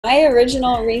My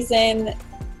original reason,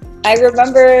 I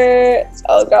remember,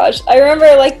 oh gosh, I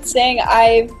remember like saying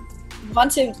I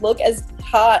want to look as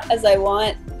hot as I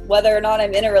want, whether or not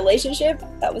I'm in a relationship.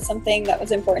 That was something that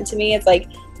was important to me. It's like,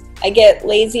 I get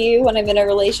lazy when I'm in a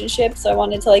relationship, so I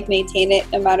wanted to like maintain it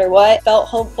no matter what. It felt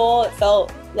hopeful. It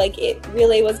felt like it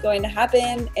really was going to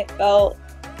happen. It felt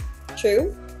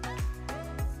true.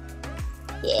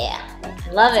 Yeah,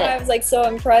 I love it. I was like so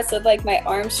impressed with like my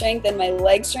arm strength and my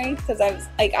leg strength, because I was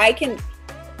like,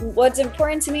 what's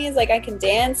important to me is like I can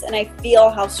dance and I feel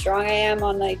how strong I am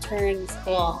on my turns.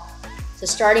 Cool. So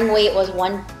starting weight was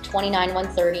 129,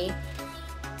 130.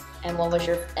 And what was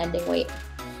your ending weight?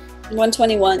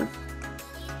 121.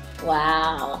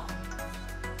 Wow.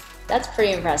 That's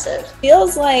pretty impressive.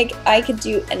 Feels like I could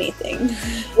do anything.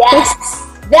 Yes,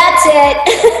 that's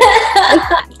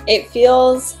it. It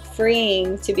feels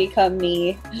freeing to become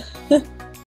me.